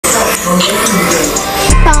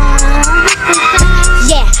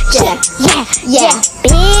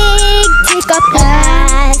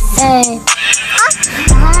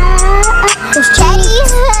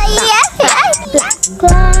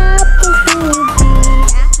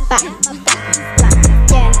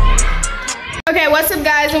up,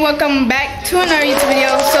 guys, and welcome back to another YouTube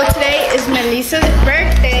video. So today is Melissa's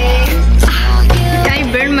birthday. I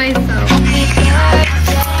burned myself.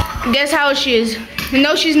 Guess how old she is?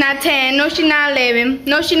 No, she's not 10. No, she's not 11.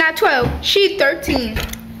 No, she's not 12. She's 13.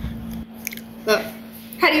 Look,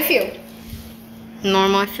 How do you feel?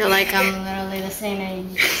 normal. I feel like I'm literally the same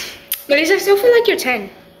age. Melissa, I still feel like you're 10.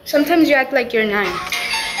 Sometimes you act like you're 9.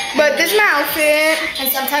 But this is my outfit.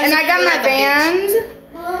 And I got my Vans.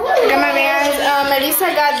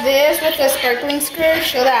 Melissa got this with a sparkling skirt.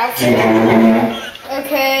 Show the outfit.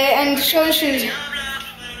 Okay, and show the shoes.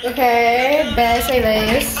 Okay, best say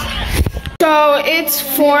this. So it's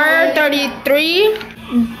 4:33.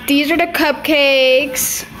 These are the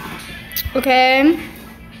cupcakes. Okay.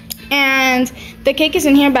 And the cake is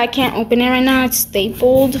in here, but I can't open it right now. It's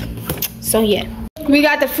stapled. So yeah. We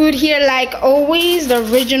got the food here like always, the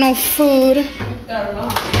original food.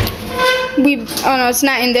 Oh no, it's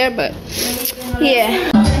not in there, but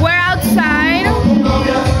yeah. We're outside.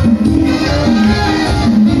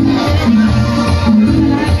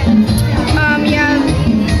 Yeah,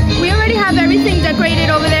 we already have everything decorated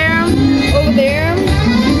over there.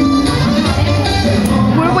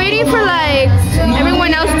 We're waiting for like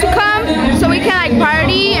everyone else to come so we can like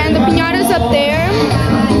party, and the piñata's up there.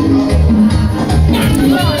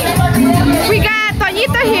 We got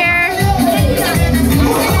Toñito here.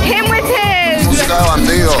 Him with his.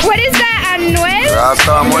 What is that? Anuel?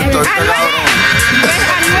 Anuel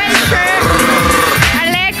shirt.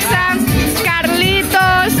 Alexa,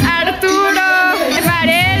 Carlitos, Arturo,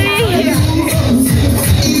 Varelli.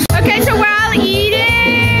 Okay, so we're all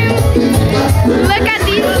eating. Look at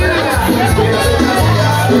these dudes.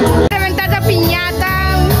 Reventar la piñata.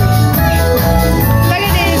 Look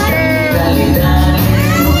at this girl.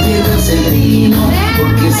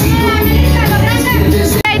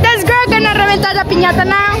 Hey, this girl gonna reventar la piñata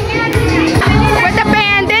now. With the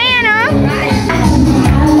bandana.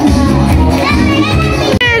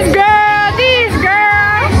 This girl.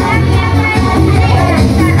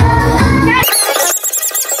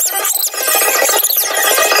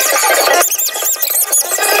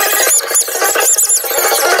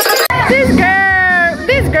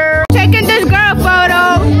 This girl. Taking this girl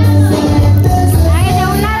photo.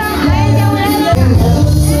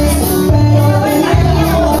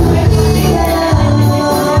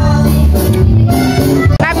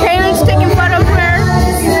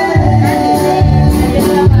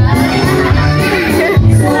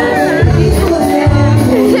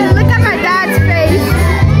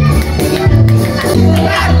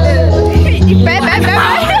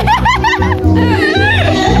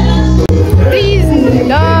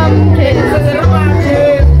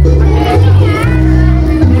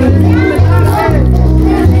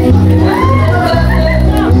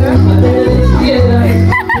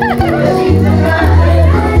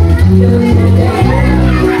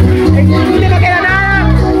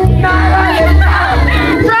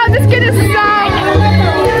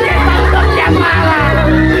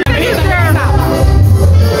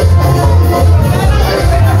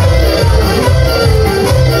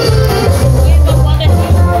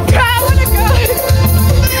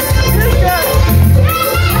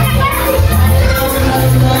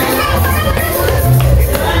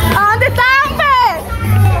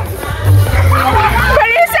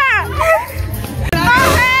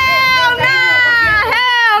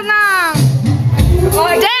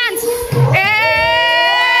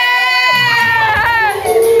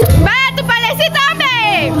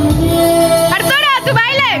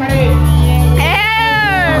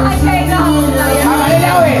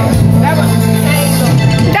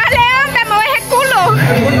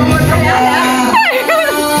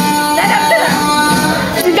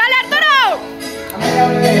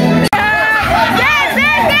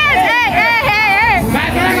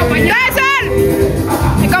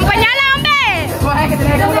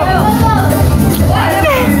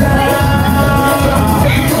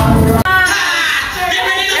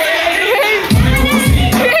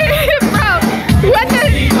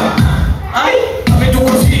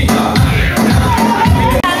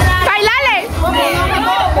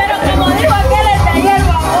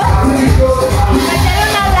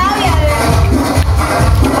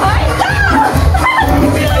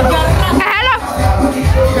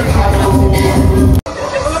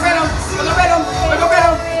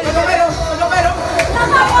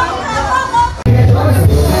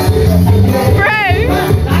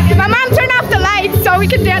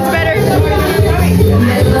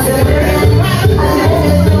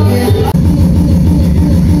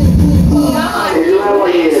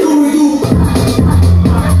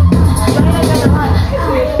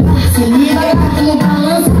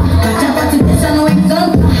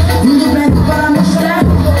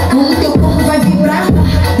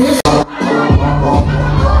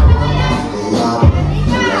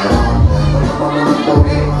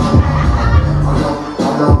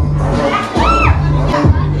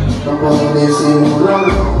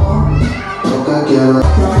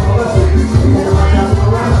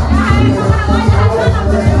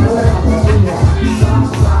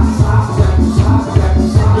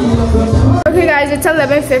 guys, it's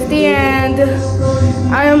 11:50 and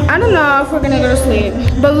I don't know if we're gonna go to sleep.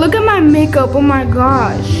 But look at my makeup. Oh my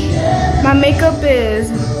gosh. My makeup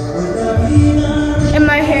is in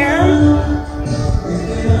my hair.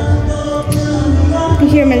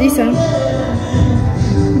 Here, Melissa.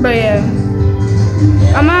 But yeah.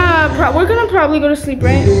 We're gonna probably go to sleep,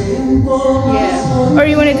 right? Yeah. Or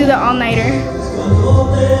you wanna do the all-nighter?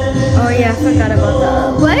 Oh yeah, I forgot about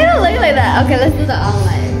that. Why do you look like that? Okay, let's do the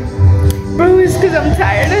all-nighter. Bro, it's cause I'm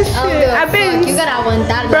tired of shit. I've been. You gotta want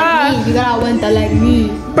that like me. You gotta want that like me.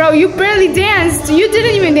 Bro, you barely danced. You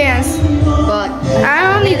didn't even dance. But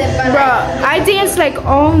I danced like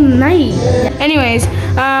all night. Anyways,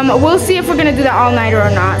 we'll see if we're gonna do the all-nighter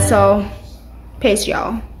or not. So, peace,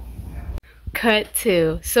 y'all. Cut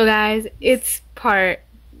 2. So guys, it's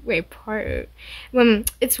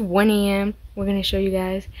it's 1 a.m. We're gonna show you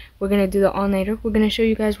guys. We're gonna do the all-nighter. We're gonna show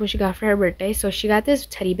you guys what she got for her birthday. So she got this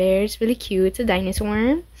teddy bear. It's really cute. It's a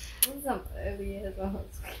dinosaur.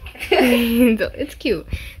 It's cute.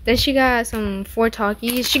 Then she got some 4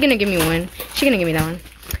 Talkies. She's gonna give me one. She's gonna give me that one.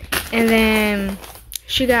 And then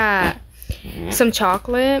she got some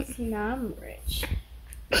chocolate. See, now I'm rich.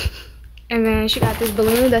 And then she got this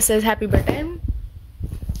balloon that says happy birthday.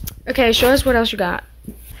 Okay, show us what else you got.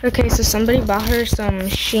 Okay, so somebody bought her some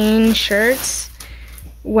Shein shirts.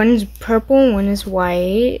 One's purple, one is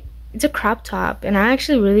white. It's a crop top, and I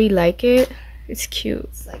actually really like it. It's cute.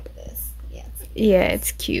 It's like this. Yeah. Yeah,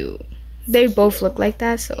 it's cute. They both look like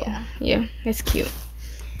that, so yeah, it's cute.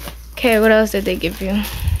 Okay, what else did they give you?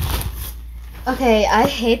 Okay, I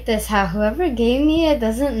hate this. How whoever gave me it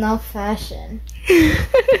doesn't know fashion.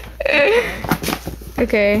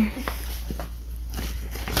 Okay.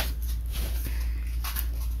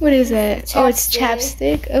 What is that? Chapstick. Oh, it's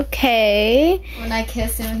chapstick. Okay. When I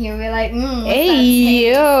kiss him, he'll be like,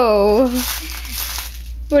 hey, yo.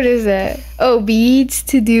 What is that? Oh, beads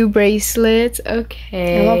to do bracelets.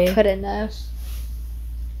 Okay. I won't put enough.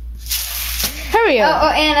 Hurry up. Oh,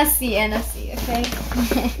 and a C, okay?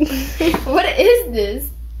 What is this?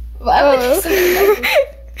 Why would this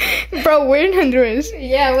Bro, we're in Honduras.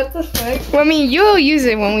 Yeah, what the fuck? Well, I mean, you'll use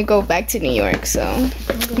it when we go back to New York, so.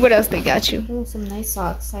 What else they got you? Oh, some nice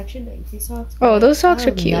socks. Actually, like these socks. Oh, those socks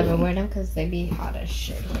are cute. I never wear them because they be hot as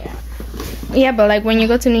shit. Yeah, but like when you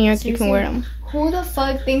go to New York, seriously, you can wear them. Who the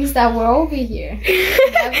fuck thinks that we're over here?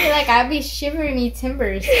 I'd be shivering me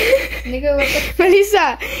timbers. Nigga, what the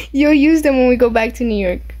Melissa, you'll use them when we go back to New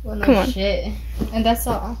York. Well, no come on. Shit. And that's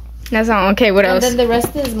all. That's all. Okay, what else? And then the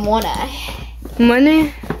rest is money.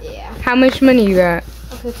 Money? Yeah. How much money you got?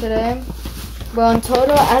 Okay, today. Well, in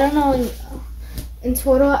total, I don't know. In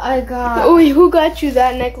total, I got... Oh, wait, who got you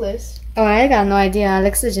that necklace? Oh, I got no idea.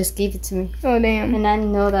 Alexa just gave it to me. Oh, damn. And I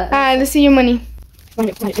know that... Let's see your money.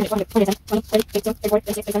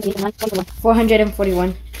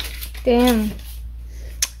 441. Damn.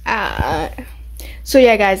 So,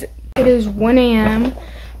 yeah, guys. It is 1 a.m.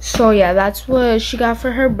 So, yeah, that's what she got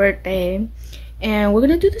for her birthday. And we're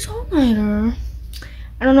going to do this all-nighter.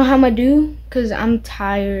 I don't know how I'm going to do because I'm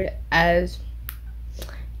tired as...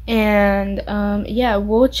 And, yeah,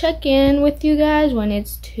 we'll check in with you guys when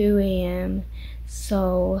it's 2 a.m.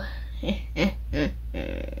 So,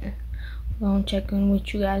 we'll check in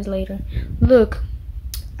with you guys later. Look,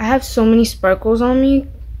 I have so many sparkles on me,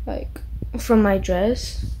 like, from my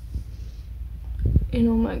dress. And,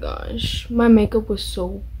 oh my gosh, my makeup was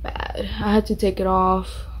so bad. I had to take it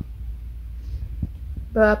off.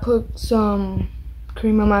 But I put some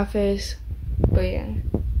cream on my face. But, yeah.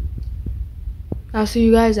 I'll see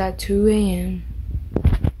you guys at 2 a.m.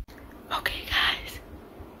 Okay, guys.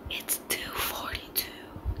 It's 2:42.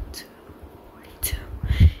 2:42.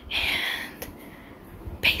 And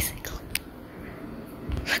basically,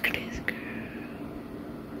 look at this girl.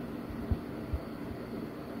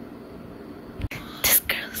 This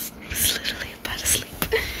girl's literally about to sleep.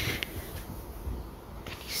 Can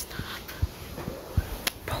you stop?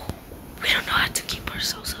 Bro, we don't know how to keep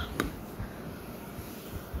ourselves up.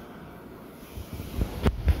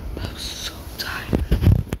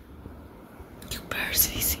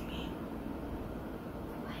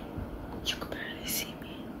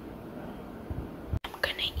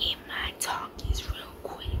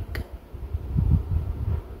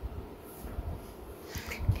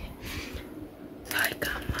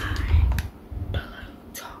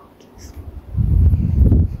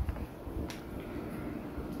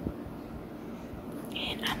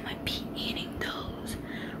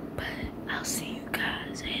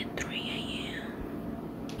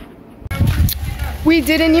 We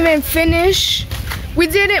didn't even finish. We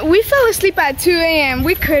fell asleep at 2 a.m.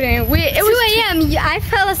 We couldn't. It was 2 a.m. I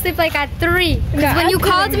fell asleep like at 3. No, when you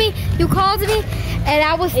called me, and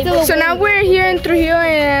I was still. So now we're here in Trujillo,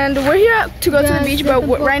 and we're here to go to the beach. But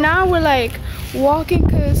right now we're like walking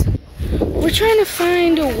because we're trying to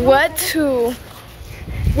find where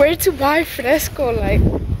to buy fresco, like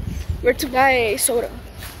where to buy soda,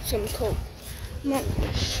 some Coke. Yeah.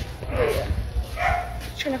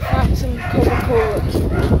 Trying to find some Coca-Cola.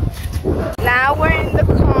 Now we're in the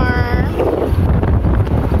car.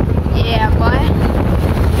 Yeah, boy.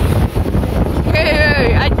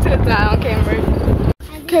 Hey, I took that on camera.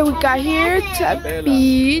 Okay, we got here to the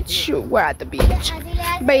beach. We're at the beach.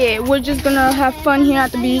 But yeah, we're just gonna have fun here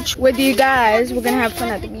at the beach with you guys. We're gonna have fun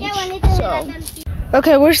at the beach. So,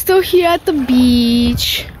 okay, we're still here at the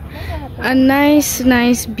beach. A nice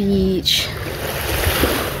beach.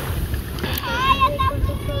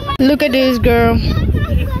 Look at this girl.